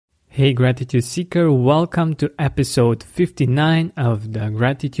Hey Gratitude Seeker, welcome to episode 59 of the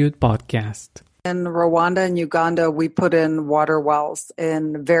Gratitude Podcast. In Rwanda and Uganda, we put in water wells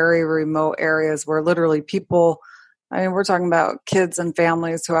in very remote areas where literally people, we're talking about kids and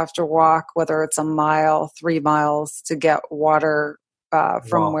families who have to walk, whether it's a mile, 3 miles to get water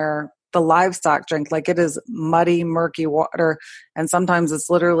from where the livestock drink. Like, it is muddy, murky water, and sometimes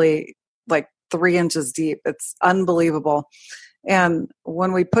it's literally like 3 inches deep. It's unbelievable. And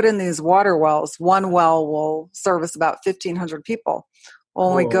when we put in these water wells, one well will service about 1,500 people.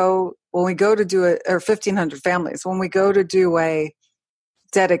 When we go to do it, or 1,500 families, when we go to do a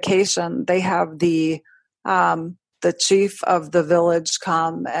dedication, they have the chief of the village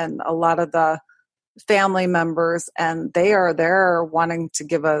come and a lot of the family members, and they are there wanting to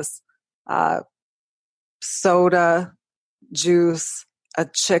give us soda, juice, a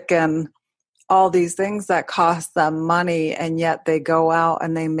chicken, all these things that cost them money, and yet they go out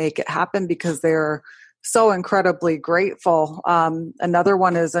and they make it happen because they're so incredibly grateful. Another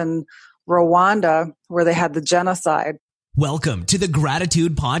one is in Rwanda, where they had the genocide. Welcome to the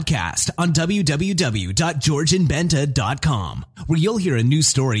Gratitude Podcast on www.georgianbenta.com, where you'll hear a new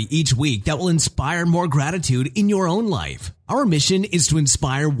story each week that will inspire more gratitude in your own life. Our mission is to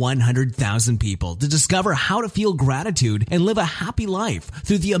inspire 100,000 people to discover how to feel gratitude and live a happy life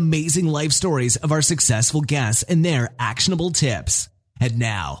through the amazing life stories of our successful guests and their actionable tips. And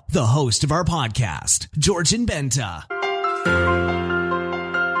now, the host of our podcast, Georgian Benta.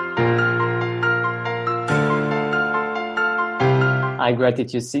 Hi,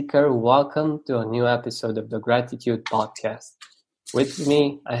 Gratitude Seeker. Welcome to a new episode of the Gratitude Podcast. With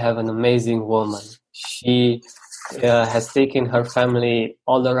me, I have an amazing woman. She has taken her family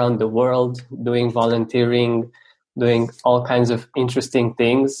all around the world, doing volunteering, doing all kinds of interesting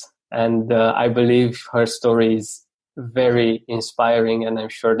things. And I believe her story is very inspiring, and I'm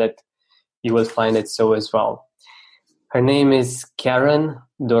sure that you will find it so as well. Her name is Karen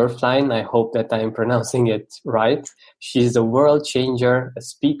Doerflein. I hope that I'm pronouncing it right. She's a world changer, a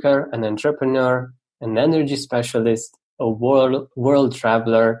speaker, an entrepreneur, an energy specialist, a world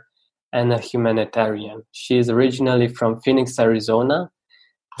traveler, and a humanitarian. She is originally from Phoenix, Arizona,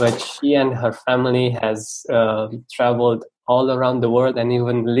 but she and her family has traveled all around the world and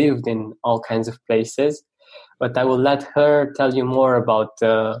even lived in all kinds of places. But I will let her tell you more about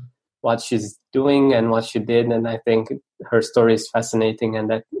what she's doing and what she did, and I think her story is fascinating,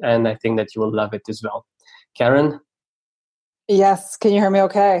 and I think that you will love it as well. Karen? Yes, can you hear me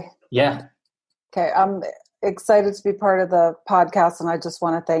okay? Yeah. Okay, I'm excited to be part of the podcast, and I just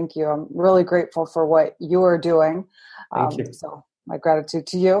want to thank you. I'm really grateful for what you are doing. Thank you. So my gratitude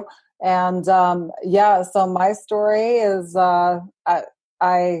to you. And so my story is I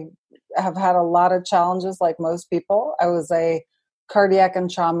have had a lot of challenges like most people. I was a cardiac and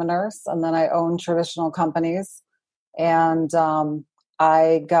trauma nurse, and then I owned traditional companies. And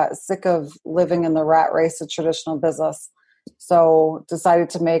I got sick of living in the rat race of traditional business. So decided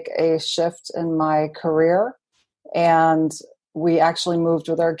to make a shift in my career. And we actually moved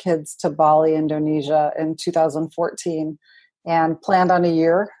with our kids to Bali, Indonesia in 2014 and planned on a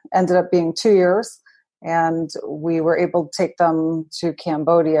year, ended up being 2 years. And we were able to take them to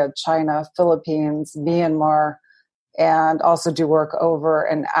Cambodia, China, Philippines, Myanmar, and also do work over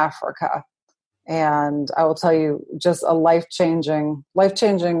in Africa. And I will tell you, just a life-changing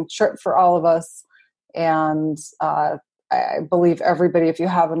trip for all of us. And I believe everybody, if you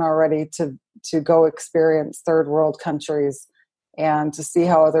haven't already, to go experience third world countries and to see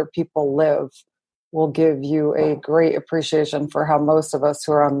how other people live will give you a great appreciation for how most of us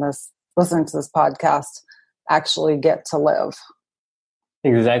who are on this, listening to this podcast, actually get to live.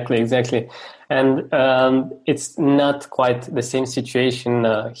 Exactly. And it's not quite the same situation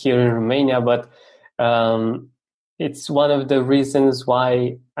here in Romania, but it's one of the reasons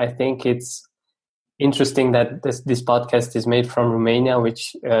why I think it's interesting that this podcast is made from Romania,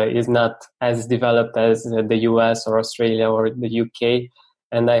 which is not as developed as the US or Australia or the UK.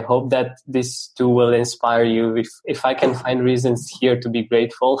 And I hope that this too will inspire you. If I can find reasons here to be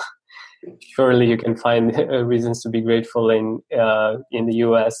grateful, surely you can find reasons to be grateful in the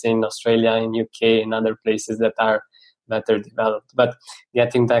US, in Australia, in UK, and other places that are better developed. But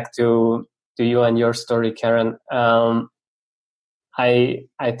getting back to you and your story, Karen, I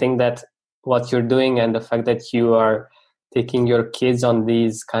think that what you're doing and the fact that you are taking your kids on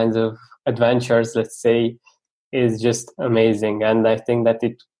these kinds of adventures, let's say, is just amazing. And I think that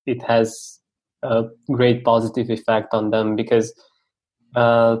it has a great positive effect on them because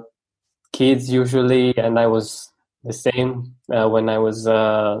kids usually, and I was the same when I was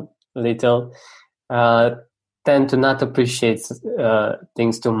little, tend to not appreciate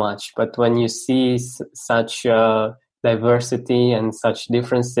things too much. But when you see such diversity and such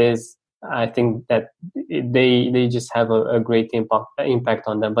differences, I think that they just have a great impact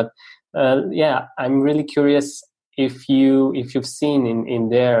on them. But yeah, I'm really curious if you've seen in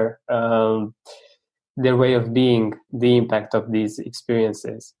their way of being the impact of these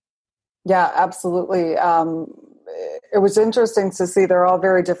experiences. Yeah, absolutely. It was interesting to see they're all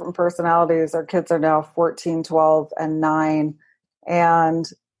very different personalities. Our kids are now 14, 12, and 9. And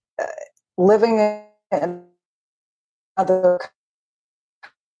living in other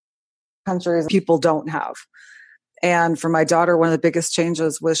countries, people don't have. And for my daughter, one of the biggest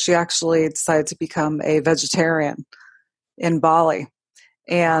changes was she actually decided to become a vegetarian in Bali.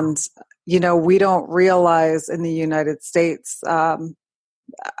 And, we don't realize in the United States,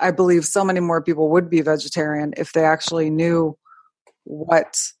 I believe so many more people would be vegetarian if they actually knew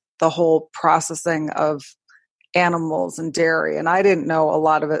what the whole processing of animals and dairy. And I didn't know a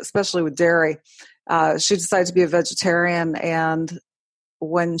lot of it, especially with dairy. She decided to be a vegetarian, and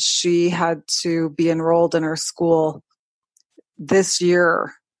when she had to be enrolled in her school this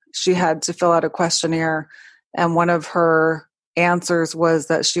year, she had to fill out a questionnaire, and one of her answers was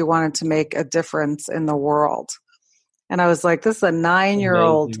that she wanted to make a difference in the world. And I was like, this is a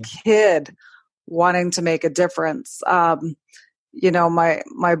 9-year-old kid wanting to make a difference. My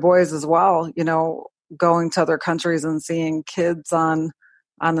boys as well, going to other countries and seeing kids on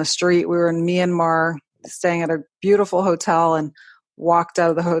the street. We were in Myanmar, staying at a beautiful hotel, and walked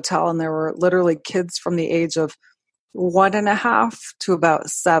out of the hotel, and there were literally kids from the age of 1.5 to about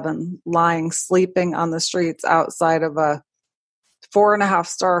 7 sleeping on the streets outside of a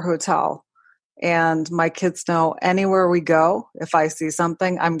 4.5-star hotel. And my kids know anywhere we go, if I see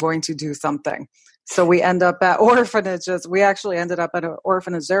something, I'm going to do something. So we end up at orphanages. We actually ended up at an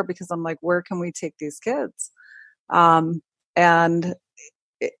orphanage there because I'm like, where can we take these kids? And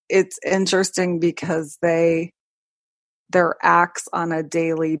it's interesting because their acts on a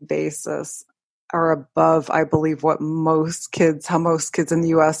daily basis are above, I believe, how most kids in the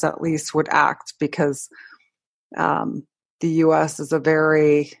U.S. at least would act, because the U.S. is a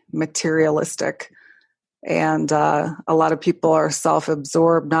very materialistic, and a lot of people are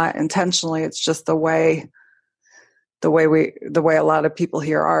self-absorbed, not intentionally. It's just the way a lot of people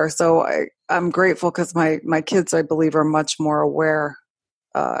here are. So I'm grateful because my kids, I believe, are much more aware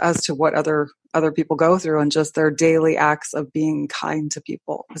as to what other people go through, and just their daily acts of being kind to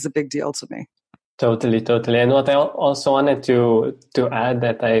people is a big deal to me. Totally. And what I also wanted to add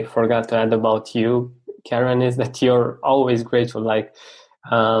that I forgot to add about you, Karen, is that you're always grateful. Like,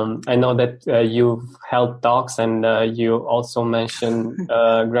 I know that you've held talks, and you also mention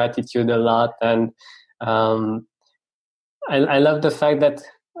gratitude a lot. And I love the fact that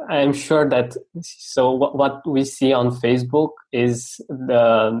I'm sure that, so what we see on Facebook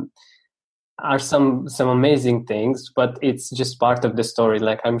are some amazing things, but it's just part of the story.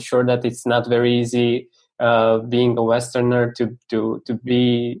 Like, I'm sure that it's not very easy being a Westerner to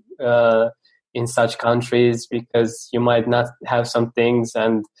be in such countries, because you might not have some things,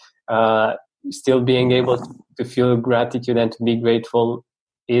 and still being able to feel gratitude and to be grateful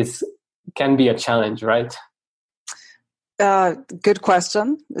can be a challenge, right? Good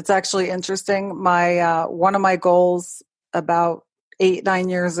question. It's actually interesting. My one of my goals about 8-9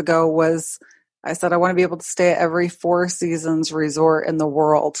 years ago was, I said I want to be able to stay at every Four Seasons resort in the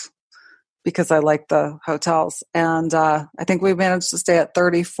world, because I like the hotels. And I think we managed to stay at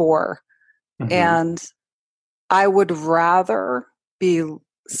 34. Mm-hmm. And I would rather be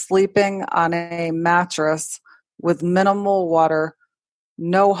sleeping on a mattress with minimal water,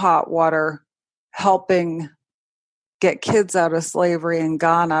 no hot water, helping get kids out of slavery in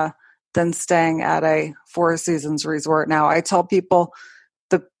Ghana than staying at a Four Seasons resort. Now, I tell people,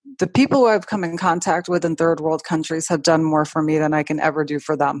 the people who I've come in contact with in third world countries have done more for me than I can ever do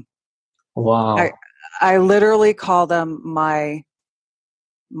for them. Wow. I literally call them my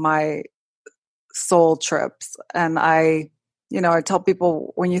soul trips. And I tell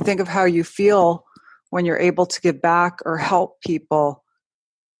people, when you think of how you feel when you're able to give back or help people,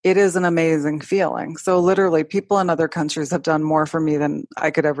 it is an amazing feeling. So literally, people in other countries have done more for me than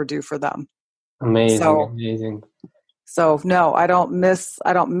I could ever do for them. Amazing. So no, I don't miss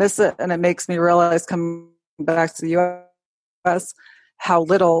it. And it makes me realize, coming back to the U.S., how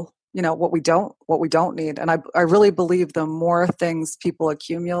little, what we don't need. And I really believe the more things people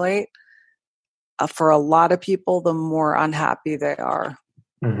accumulate, for a lot of people, the more unhappy they are.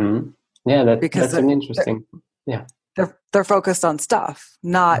 Mm-hmm. Yeah, that's an interesting. Yeah. They're focused on stuff,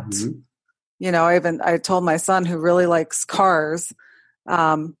 not, I told my son, who really likes cars,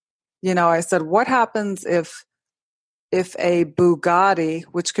 I said, what happens if if a Bugatti,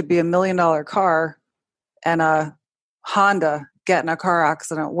 which could be $1 million car, and a Honda get in a car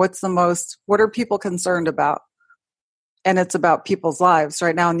accident, what are people concerned about? And it's about people's lives.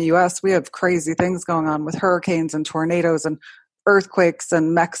 Right now in the US, we have crazy things going on with hurricanes and tornadoes and earthquakes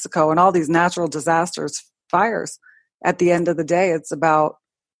in Mexico and all these natural disasters, fires. At the end of the day, it's about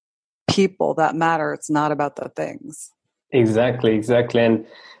people that matter. It's not about the things. Exactly. And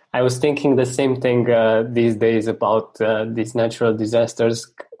I was thinking the same thing these days about these natural disasters,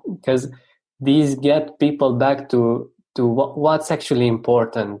 because these get people back to what's actually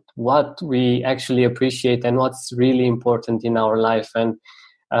important, what we actually appreciate, and what's really important in our life. And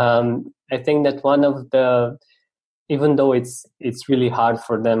I think that one of the, even though it's really hard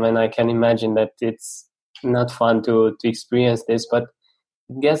for them, and I can imagine that it's not fun to experience this, but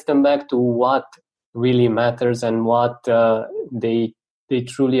it gets them back to what really matters and what they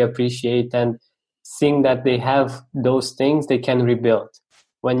truly appreciate, and seeing that they have those things, they can rebuild.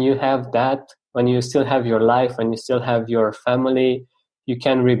 When you have that, when you still have your life, when you still have your family, you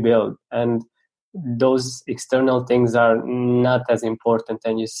can rebuild. And those external things are not as important,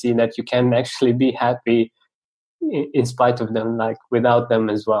 and you see that you can actually be happy in spite of them, like without them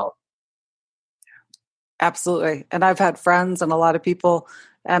as well. Absolutely. And I've had friends and a lot of people,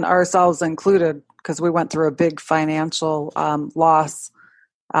 and ourselves included, because we went through a big financial loss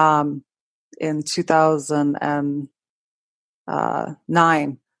in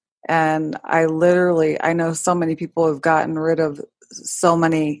 2009. And I know so many people have gotten rid of so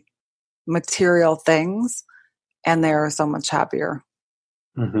many material things, and they are so much happier.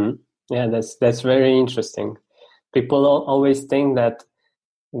 Mm-hmm. Yeah, that's very interesting. People always think that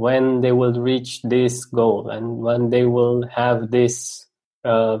when they will reach this goal and when they will have this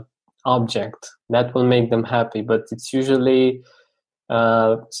object, that will make them happy. But it's usually,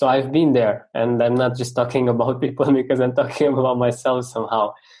 so I've been there, and I'm not just talking about people because I'm talking about myself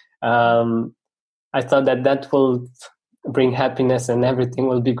somehow. I thought that will bring happiness and everything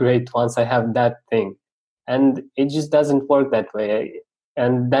will be great once I have that thing. And it just doesn't work that way.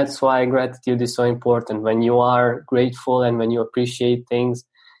 And that's why gratitude is so important. When you are grateful and when you appreciate things,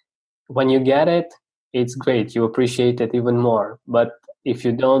 when you get it, it's great. You appreciate it even more. But if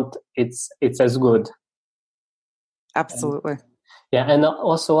you don't, it's as good. Absolutely. And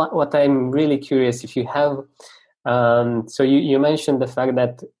also what I'm really curious, if you have, so you mentioned the fact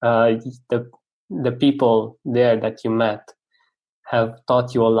that the people there that you met have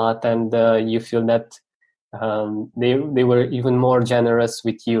taught you a lot, and you feel that they were even more generous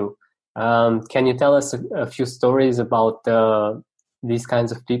with you. Can you tell us a few stories about these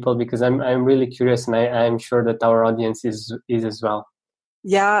kinds of people? Because I'm really curious, and I'm sure that our audience is as well.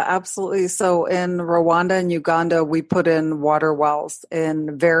 Yeah, absolutely. So in Rwanda and Uganda, we put in water wells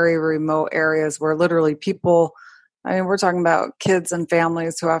in very remote areas where literally people, we're talking about kids and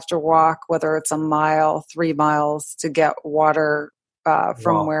families who have to walk, whether it's a mile, 3 miles to get water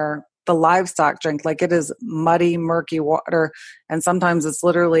from where the livestock drink. Like, it is muddy, murky water. And sometimes it's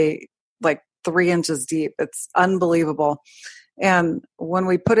literally like 3 inches deep. It's unbelievable. And when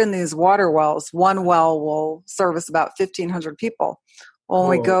we put in these water wells, one well will service about 1,500 people. When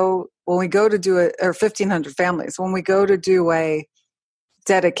we go to do it, or 1,500 families, when we go to do a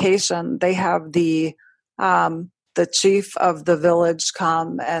dedication, they have the chief of the village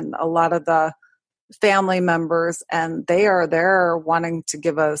come, and a lot of the family members, and they are there wanting to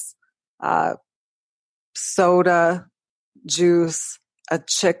give us soda, juice, a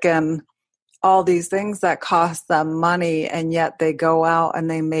chicken, all these things that cost them money, and yet they go out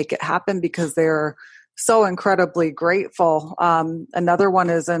and they make it happen because they're so incredibly grateful. Another one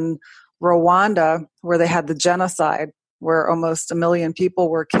is in Rwanda, where they had the genocide, where almost 1 million people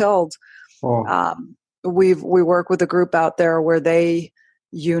were killed. We work with a group out there where they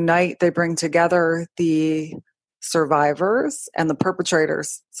unite, they bring together the survivors and the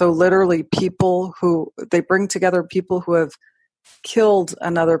perpetrators. So literally they bring together people who have killed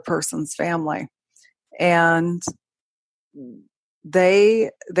another person's family. And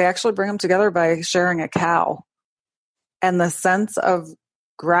they actually bring them together by sharing a cow. And the sense of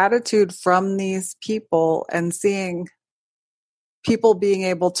gratitude from these people and seeing people being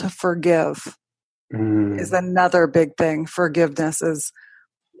able to forgive is another big thing. Forgiveness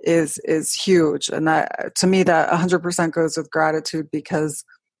is huge. And that, to me, that 100% goes with gratitude, because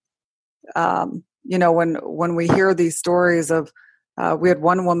when we hear these stories of we had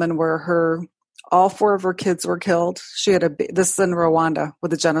one woman where all 4 of her kids were killed. She had this is in Rwanda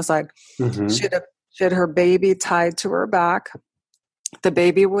with the genocide. Mm-hmm. She had her baby tied to her back. The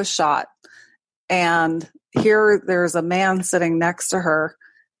baby was shot. And here there's a man sitting next to her.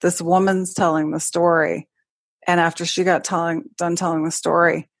 This woman's telling the story. And after she got done telling the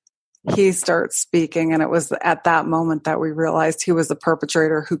story, he starts speaking. And it was at that moment that we realized he was the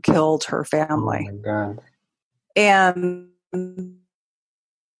perpetrator who killed her family. Oh my God. And,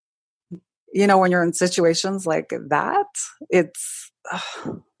 you know, when you're in situations like that, it's,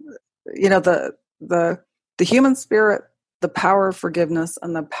 you know, the human spirit, the power of forgiveness,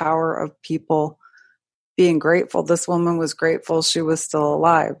 and the power of people being grateful. This woman was grateful she was still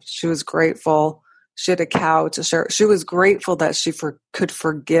alive. She was grateful she had a cow to share. She was grateful that she could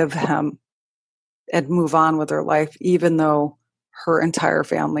forgive him and move on with her life, even though her entire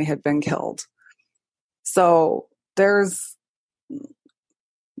family had been killed. So there's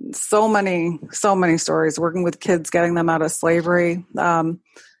so many stories working with kids, getting them out of slavery.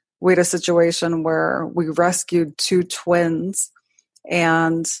 We had a situation where we rescued 2 twins,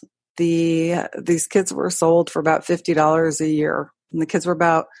 and these kids were sold for about $50 a year. And the kids were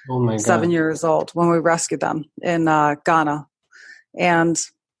about 7 years old when we rescued them in Ghana. And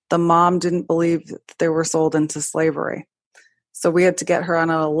the mom didn't believe that they were sold into slavery. So we had to get her on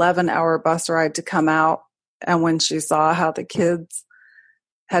an 11-hour bus ride to come out. And when she saw how the kids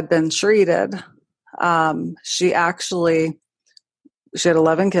had been treated, she had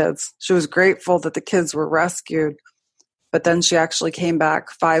 11 kids. She was grateful that the kids were rescued. But then she actually came back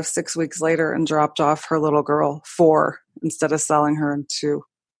 5-6 weeks later and dropped off her little girl 4 instead of selling her into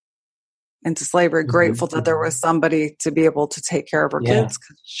slavery. Mm-hmm. Grateful that there was somebody to be able to take care of her kids,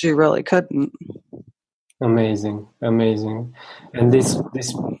 because she really couldn't. Amazing. And this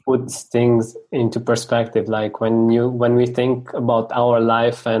puts things into perspective. Like when we think about our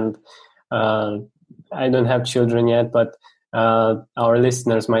life, and I don't have children yet, but our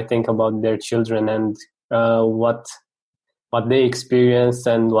listeners might think about their children and what they experience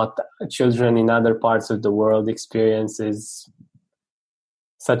and what children in other parts of the world experience is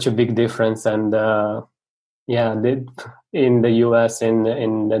such a big difference. And in the US, in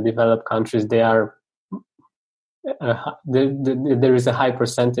the developed countries, they are there is a high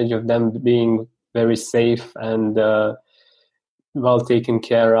percentage of them being very safe and well taken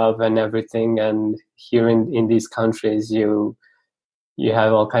care of and everything. And here in these countries, you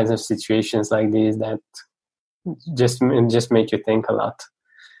have all kinds of situations like these that just make you think a lot.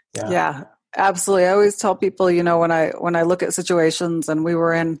 Yeah, absolutely. I always tell people, you know, when I look at situations, and we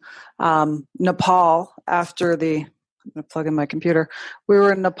were in Nepal after I'm going to plug in my computer. We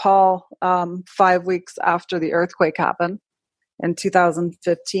were in Nepal 5 weeks after the earthquake happened in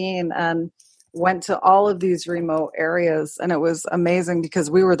 2015, and went to all of these remote areas. And it was amazing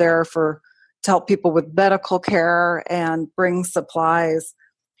because we were there to help people with medical care and bring supplies.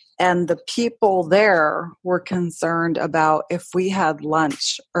 And the people there were concerned about if we had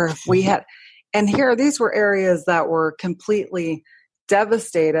lunch or if we had, and these were areas that were completely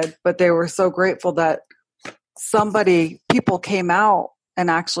devastated, but they were so grateful that people came out and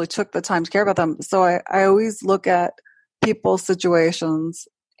actually took the time to care about them. So I always look at people's situations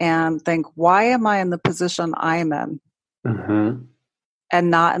and think, why am I in the position I'm in? Mm-hmm. And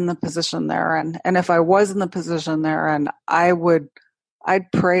not in the position they're in? And if I was in the position they're in,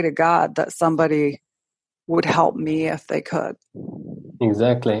 I'd pray to God that somebody would help me if they could.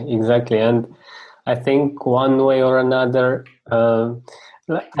 Exactly. And I think one way or another,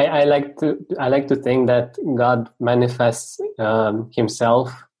 I like to think that God manifests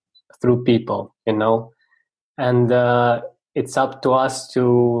himself through people, you know, and it's up to us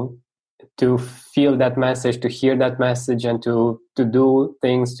to feel that message, to hear that message, and to do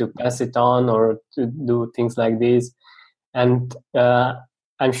things, to pass it on, or to do things like this. And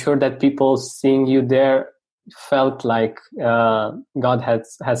I'm sure that people seeing you there felt like God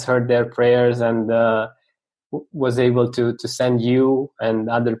has heard their prayers and was able to send you and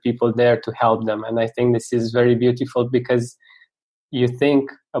other people there to help them. And I think this is very beautiful, because you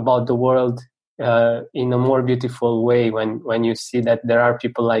think about the world in a more beautiful way when you see that there are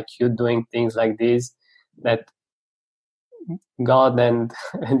people like you doing things like this, that God and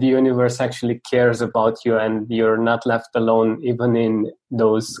the universe actually cares about you, and you're not left alone even in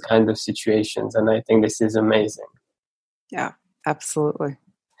those kind of situations. And I think this is amazing. Yeah, absolutely.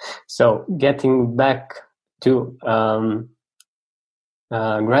 So getting back to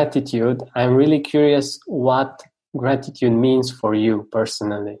gratitude, I'm really curious what gratitude means for you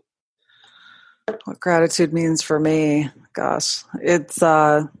personally. What gratitude means for me, gosh, it's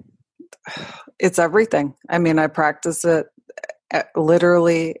everything. I mean, I practice it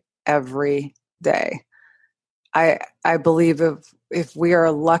literally every day. I believe if we are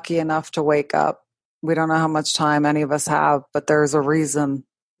lucky enough to wake up, we don't know how much time any of us have, but there's a reason,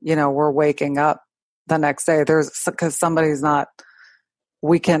 you know, we're waking up the next day. Because somebody's not, if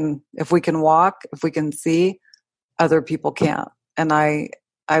we can walk, if we can see, other people can't. And I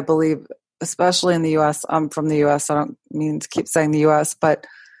believe, especially in the US, I'm from the US, I don't mean to keep saying the US, but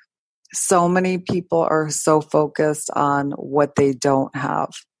so many people are so focused on what they don't have.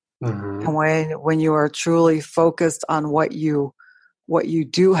 Mm-hmm. And when you are truly focused on what you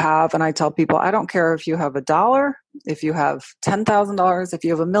do have, and I tell people, I don't care if you have $1, if you have $10,000, if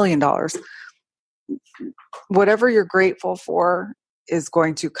you have $1 million, whatever you're grateful for is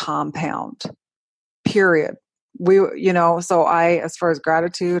going to compound, period. So as far as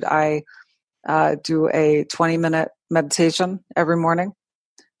gratitude, I do a 20-minute meditation every morning.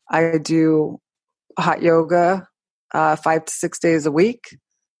 I do hot yoga 5 to 6 days a week.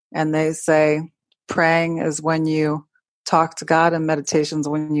 And they say praying is when you talk to God and meditation is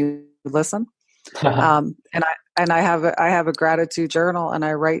when you listen. And I have a gratitude journal, and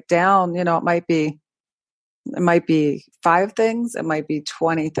I write down, it might be 5 things, it might be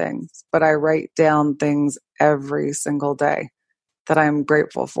 20 things, but I write down things every single day that I'm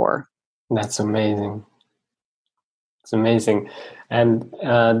grateful for. That's amazing. It's amazing. And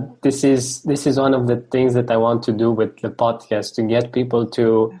this is one of the things that I want to do with the podcast, to get people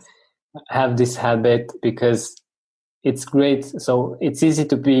to have this habit, because it's great. So it's easy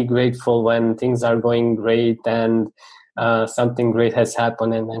to be grateful when things are going great and something great has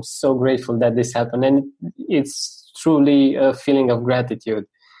happened, and I'm so grateful that this happened, and it's truly a feeling of gratitude.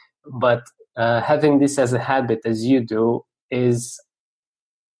 But having this as a habit, as you do, is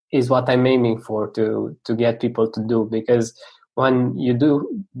what I'm aiming for, to get people to do. Because when you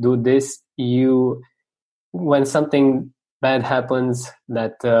do this, when something bad happens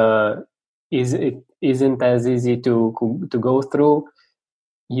that it isn't as easy to go through,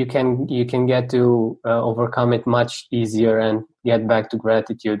 you can get to overcome it much easier and get back to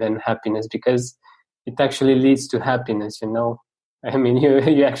gratitude and happiness, because it actually leads to happiness. I mean,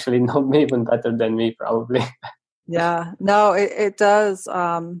 you actually know me even better than me, probably. Yeah, no, it does.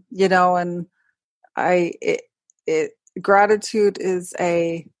 And gratitude is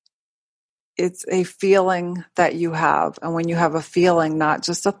it's a feeling that you have. And when you have a feeling, not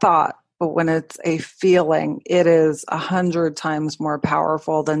just a thought, but when it's a feeling, it is 100 times more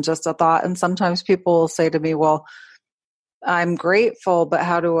powerful than just a thought. And sometimes people will say to me, well, I'm grateful, but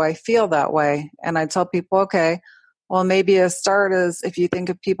how do I feel that way? And I tell people, okay, well, maybe a start is if you think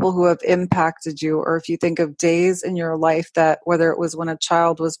of people who have impacted you, or if you think of days in your life that, whether it was when a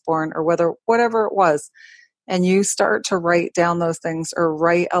child was born or whatever it was, and you start to write down those things, or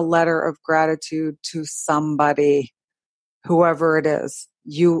write a letter of gratitude to somebody, whoever it is,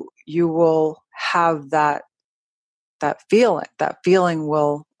 you will have that feeling. That feeling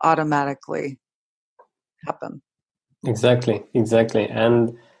will automatically happen. Exactly.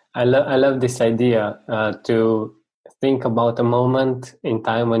 And I love this idea to think about a moment in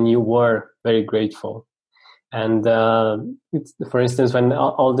time when you were very grateful. And for instance, when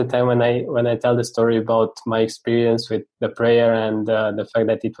all the time when I tell the story about my experience with the prayer and the fact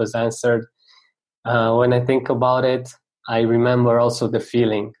that it was answered, when I think about it, I remember also the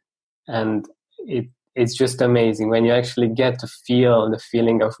feeling, and it's just amazing when you actually get to feel the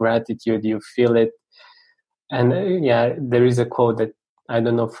feeling of gratitude. You feel it, and there is a quote that I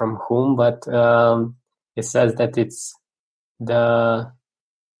don't know from whom, but it says that it's the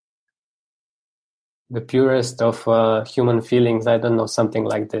purest of human feelings. I don't know, something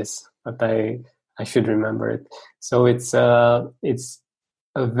like this, but I should remember it. So it's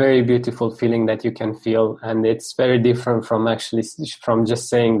a very beautiful feeling that you can feel, and it's very different from just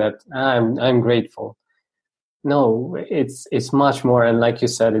saying that I'm grateful. No, it's much more, and like you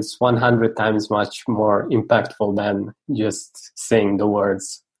said, it's 100 times much more impactful than just saying the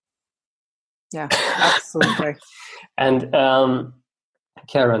words. Yeah, absolutely. And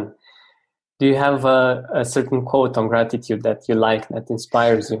Karen, do you have a certain quote on gratitude that you like, that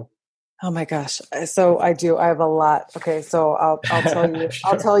inspires you? Oh my gosh. So I do. I have a lot. Okay. So I'll tell you, Sure.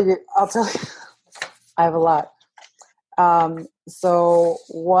 I'll tell you, I have a lot. So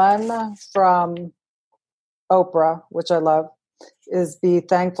one from Oprah, which I love, is be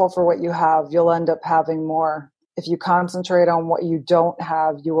thankful for what you have. You'll end up having more. If you concentrate on what you don't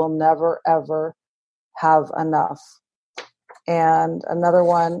have, you will never, ever have enough. And another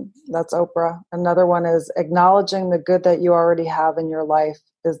one, that's Oprah. Another one is acknowledging the good that you already have in your life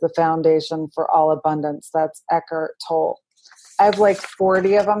is the foundation for all abundance. That's Eckhart Tolle. I have like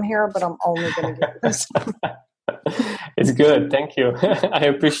 40 of them here, but I'm only going to get this one. It's good. Thank you. I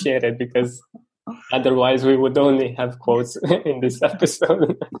appreciate it, because otherwise we would only have quotes in this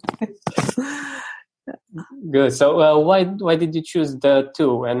episode. Good. So why did you choose the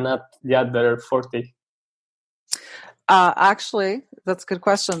 2 and not the other 40? Actually, that's a good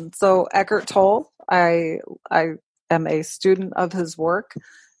question. So Eckhart Tolle, I am a student of his work.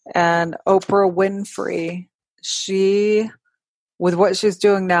 And Oprah Winfrey, she, with what she's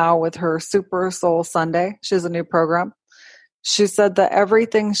doing now with her Super Soul Sunday, she has a new program. She said that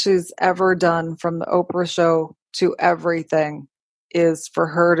everything she's ever done from the Oprah show to everything is for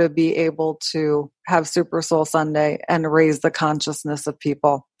her to be able to have Super Soul Sunday and raise the consciousness of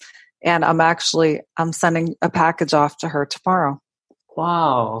people. And I'm sending a package off to her tomorrow.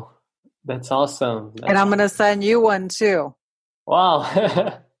 Wow. That's awesome. And I'm going to send you one too.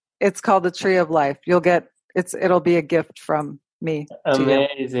 Wow. It's called the Tree of Life. It'll be a gift from me.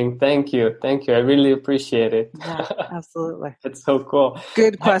 Amazing. Thank you. Thank you. I really appreciate it. Yeah, absolutely. That's so cool.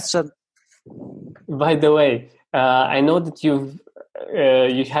 Good question. By the way, I know that you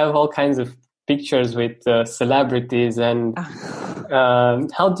have all kinds of pictures with celebrities, and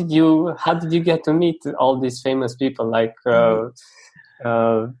how did you get to meet all these famous people? Like I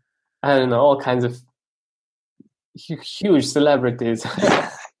don't know, all kinds of huge celebrities.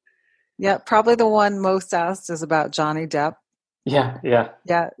 Yeah, probably the one most asked is about Johnny Depp. Yeah.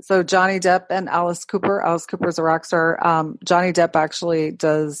 So Johnny Depp and Alice Cooper. Alice Cooper's a rock star. Johnny Depp actually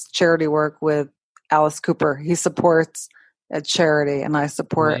does charity work with Alice Cooper. He supports a charity, and I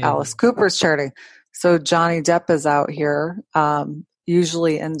support Alice Cooper's charity. So Johnny Depp is out here,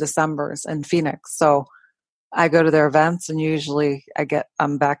 usually in December's in Phoenix. So I go to their events, and usually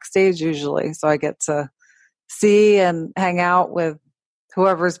I'm backstage usually, so I get to see and hang out with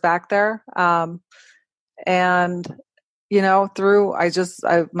whoever's back there. And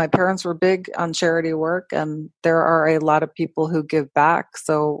my parents were big on charity work, and there are a lot of people who give back.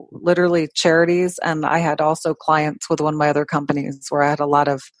 So literally charities. And I had also clients with one of my other companies where I had a lot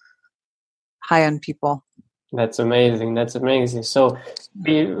of high-end people. That's amazing. That's amazing. So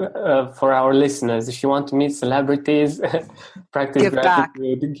for our listeners, if you want to meet celebrities, practice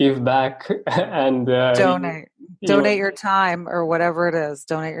gratitude, give back, and donate your time or whatever it is.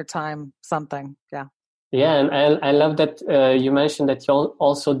 Donate your time, something. Yeah. Yeah, and I love that you mentioned that you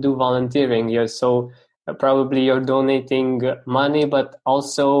also do volunteering. So probably you're donating money, but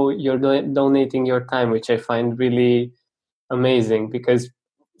also you're donating your time, which I find really amazing, because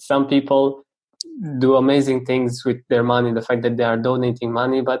some people do amazing things with their money, the fact that they are donating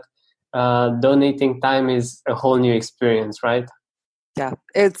money, but donating time is a whole new experience, right? Yeah,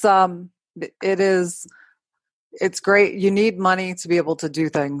 it's great. You need money to be able to do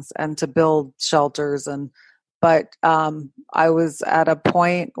things and to build shelters. But I was at a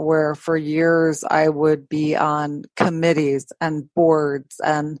point where for years I would be on committees and boards.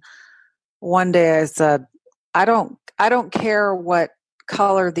 And one day I said, I don't care what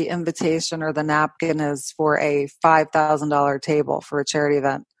color the invitation or the napkin is for a $5,000 table for a charity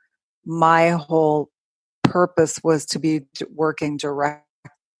event. My whole purpose was to be working directly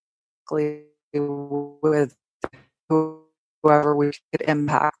with whoever we could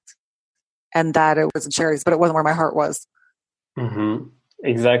impact, and that it was in charities, but it wasn't where my heart was. Mm-hmm.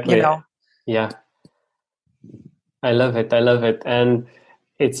 Exactly. Yeah. I love it. And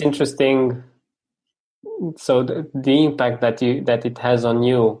it's interesting. So the impact that it has on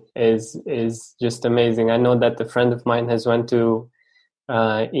you is just amazing. I know that a friend of mine has went to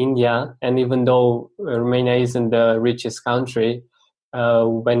India, and even though Romania isn't the richest country,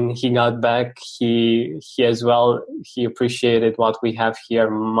 when he got back, he appreciated what we have here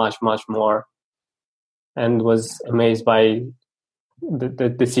much more, and was amazed by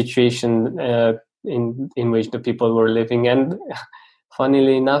the situation in which the people were living. And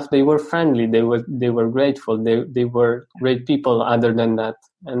funnily enough, they were friendly. They were grateful. They were great people. Other than that,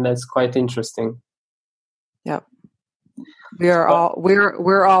 and that's quite interesting. Yep. We're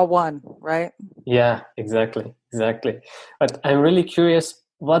all one, right? Yeah, exactly. But I'm really curious,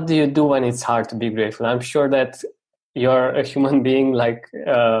 what do you do when it's hard to be grateful? I'm sure that you're a human being like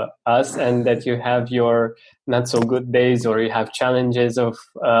us, and that you have your not so good days, or you have challenges of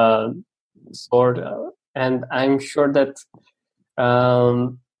sort. And I'm sure that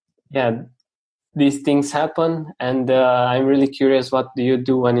these things happen. And I'm really curious, what do you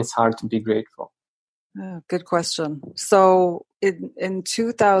do when it's hard to be grateful? Good question. So in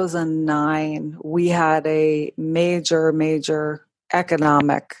 2009, we had a major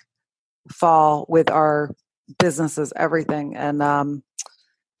economic fall with our businesses, everything. And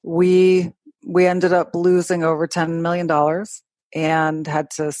we ended up losing over $10 million and had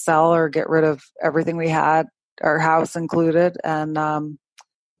to sell or get rid of everything we had, our house included, and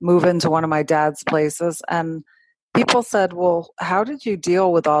move into one of my dad's places. And people said, well, how did you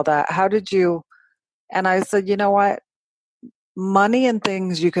deal with all that? How did you... And I said, you know what? Money and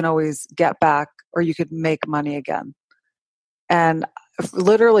things you can always get back, or you could make money again. And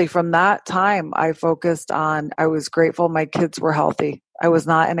literally from that time, I focused on, I was grateful my kids were healthy. I was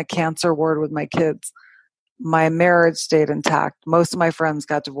not in a cancer ward with my kids. My marriage stayed intact. Most of my friends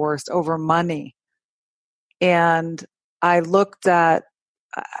got divorced over money. And I looked at,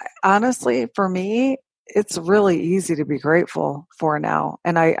 honestly, for me, it's really easy to be grateful for now.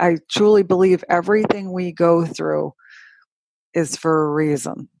 And I truly believe everything we go through is for a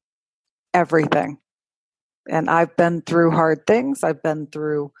reason. Everything. And I've been through hard things. I've been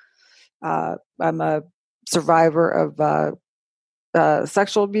through, I'm a survivor of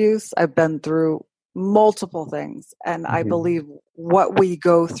sexual abuse. I've been through multiple things. And I believe what we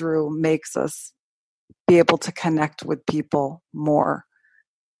go through makes us be able to connect with people more.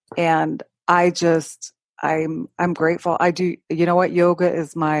 And I'm grateful. I do, you know what? Yoga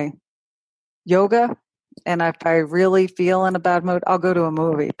is my yoga. And if I really feel in a bad mood, I'll go to a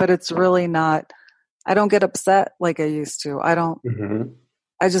movie, but it's really not, I don't get upset like I used to. I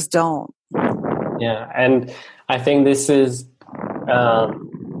just don't. Yeah. And I think this is,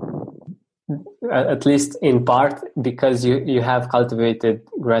 at least in part, because you have cultivated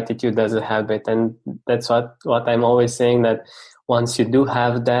gratitude as a habit. And that's what I'm always saying, that once you do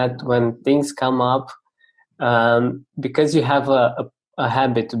have that, when things come up, because you have a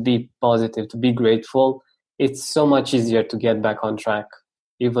habit to be positive, to be grateful, it's so much easier to get back on track.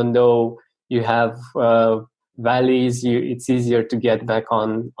 Even though you have valleys, it's easier to get back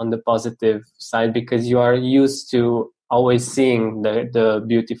on the positive side, because you are used to always seeing the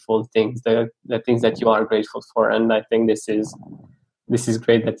beautiful things, the things that you are grateful for. And I think this is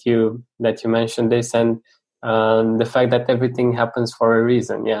great that you mentioned this, and the fact that everything happens for a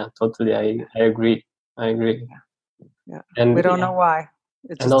reason. Yeah, totally. I agree. Yeah. And we don't know why.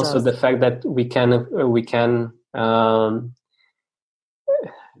 It just and also does. the fact that we can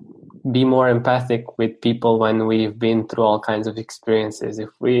be more empathic with people when we've been through all kinds of experiences. If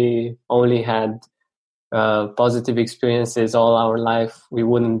we only had positive experiences all our life, we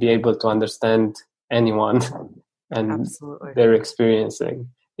wouldn't be able to understand anyone and Absolutely. their experiences.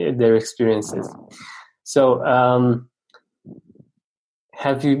 So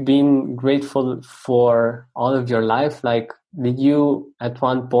have you been grateful for all of your life? Like, did you at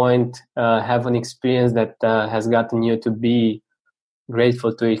one point have an experience that has gotten you to be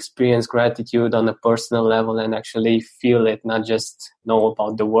grateful, to experience gratitude on a personal level and actually feel it, not just know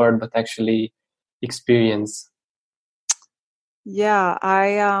about the word, but actually experience? Yeah,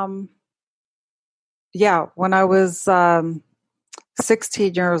 when I was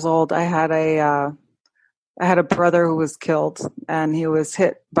 16 years old, I had a brother who was killed, and he was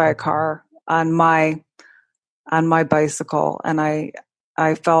hit by a car on my bicycle, and I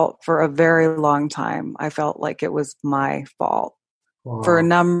felt for a very long time, I felt like it was my fault. Wow. For a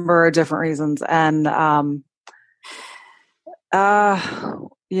number of different reasons. And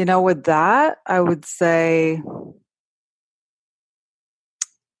with that, I would say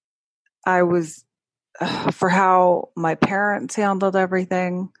I was for how my parents handled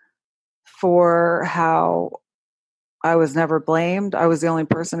everything, for how I was never blamed. I was the only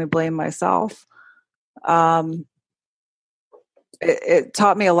person who blamed myself. It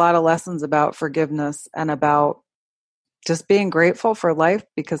taught me a lot of lessons about forgiveness and about just being grateful for life,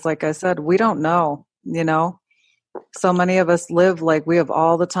 because like I said, we don't know, so many of us live like we have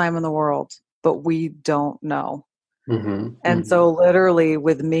all the time in the world, but we don't know. And so literally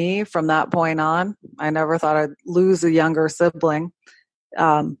with me from that point on, I never thought I'd lose a younger sibling.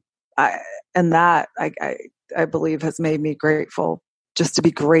 I believe has made me grateful, just to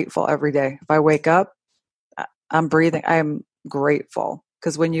be grateful every day. If I wake up, I'm breathing, I'm grateful.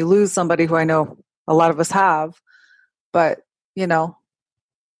 Because when you lose somebody who I know a lot of us have, but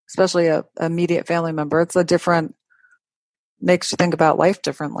especially a immediate family member, makes you think about life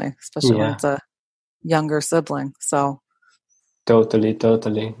differently, especially when it's a younger sibling. So totally.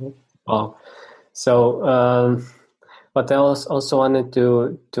 Wow. So what I also wanted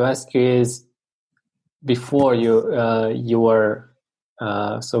to ask you is, before you were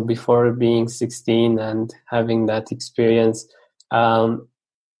so before being 16 and having that experience,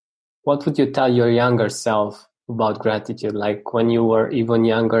 what would you tell your younger self about gratitude? Like, when you were even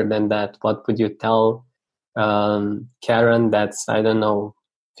younger than that, what would you tell Karen that's, I don't know,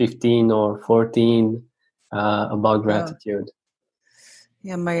 15 or 14 about gratitude?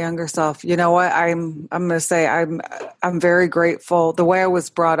 Yeah, my younger self. You know what? I'm going to say I'm very grateful. The way I was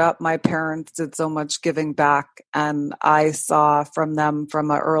brought up, my parents did so much giving back, and I saw from them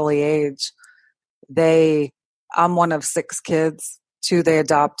from an early age. I'm one of 6 kids. 2 they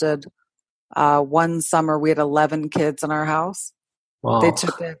adopted. One summer we had 11 kids in our house. Wow.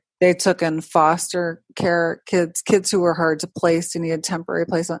 They took in foster care kids who were hard to place, who needed temporary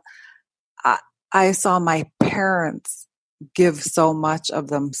placement. I saw my parents give so much of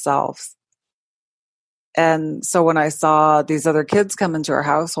themselves. And so when I saw these other kids come into our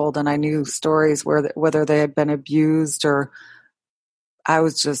household and I knew stories whether they had been abused or I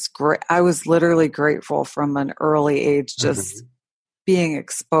was just great. I was literally grateful from an early age, just being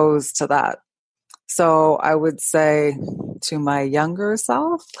exposed to that. So I would say to my younger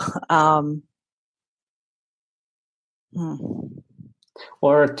self,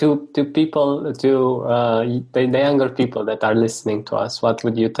 or to people, to the younger people that are listening to us, what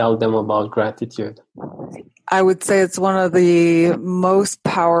would you tell them about gratitude? I would say it's one of the most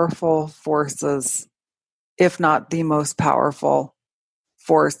powerful forces, if not the most powerful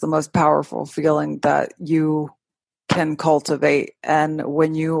force, the most powerful feeling that you can cultivate. And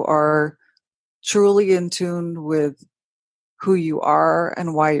when you are truly in tune with who you are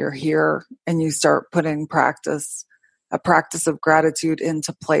and why you're here, and you start putting a practice of gratitude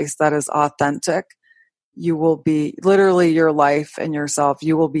into place that is authentic, you will be literally your life and yourself.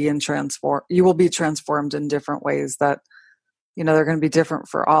 You will be transformed in different ways that, they're going to be different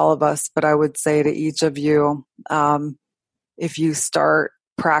for all of us. But I would say to each of you, if you start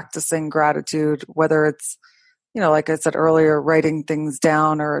practicing gratitude, whether it's, like I said earlier, writing things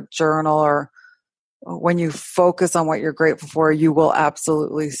down or a journal, or when you focus on what you're grateful for, you will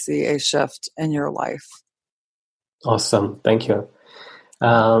absolutely see a shift in your life. Awesome. Thank you.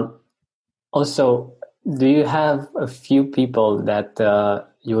 Also, do you have a few people that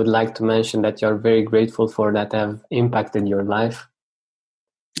you would like to mention that you're very grateful for that have impacted your life?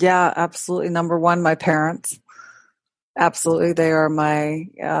 Yeah, absolutely. Number one, my parents. Absolutely. They are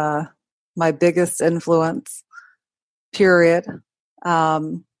my biggest influence, period.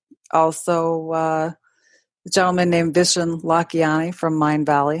 Also, a gentleman named Vishen Lakiani from Mind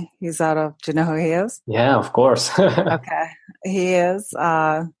Valley. He's do you know who he is? Yeah, of course. Okay. He is.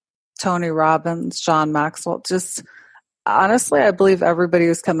 Tony Robbins, John Maxwell. Just honestly, I believe everybody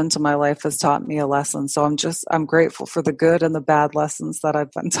who's come into my life has taught me a lesson. So I'm grateful for the good and the bad lessons that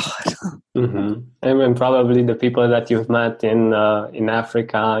I've been taught. And probably the people that you've met in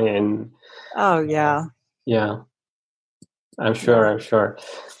Africa and. Oh yeah. Yeah. I'm sure.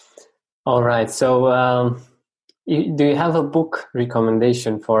 All right. So, do you have a book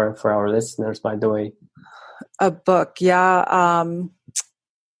recommendation for our listeners, by the way? A book. Yeah.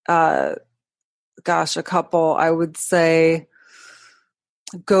 A couple. I would say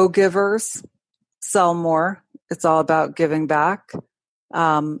Go Givers, Sell More. It's all about giving back.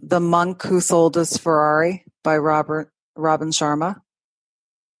 The Monk Who Sold His Ferrari by Robin Sharma.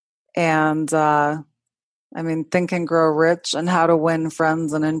 And Think and Grow Rich and How to Win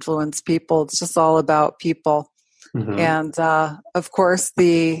Friends and Influence People. It's just all about people. And of course,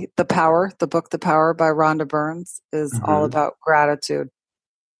 the book The Power by Rhonda Burns is all about gratitude.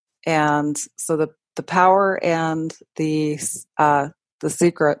 And so the power and the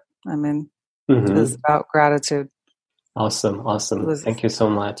secret, is about gratitude. Awesome. Thank you so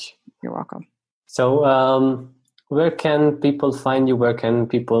much. You're welcome. So, where can people find you? Where can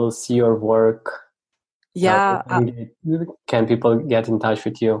people see your work? Yeah. Can people get in touch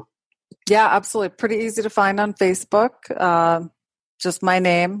with you? Yeah, absolutely. Pretty easy to find on Facebook. Just my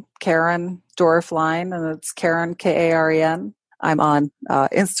name, Karen Doerflein, and it's Karen, Karen. I'm on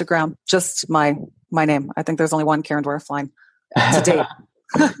Instagram, just my name. I think there's only one Karen Doerflein to date.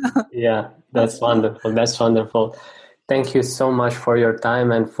 Yeah, that's wonderful. Thank you so much for your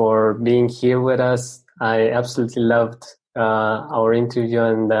time and for being here with us. I absolutely loved our interview,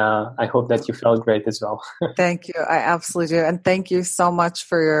 and I hope that you felt great as well. Thank you. I absolutely do. And thank you so much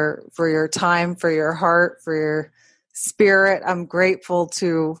for your time, for your heart, for your spirit. I'm grateful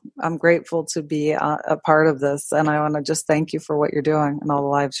to be a part of this. And I want to just thank you for what you're doing and all the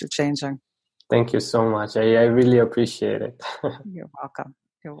lives you're changing. Thank you so much. I really appreciate it. You're welcome.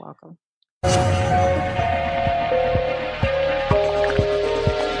 You're welcome.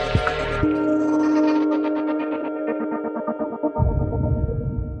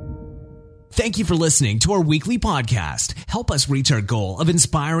 Thank you for listening to our weekly podcast. Help us reach our goal of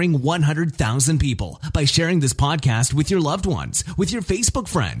inspiring 100,000 people by sharing this podcast with your loved ones, with your Facebook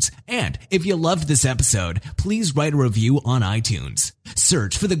friends. And if you loved this episode, please write a review on iTunes.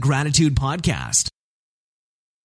 Search for the Gratitude Podcast.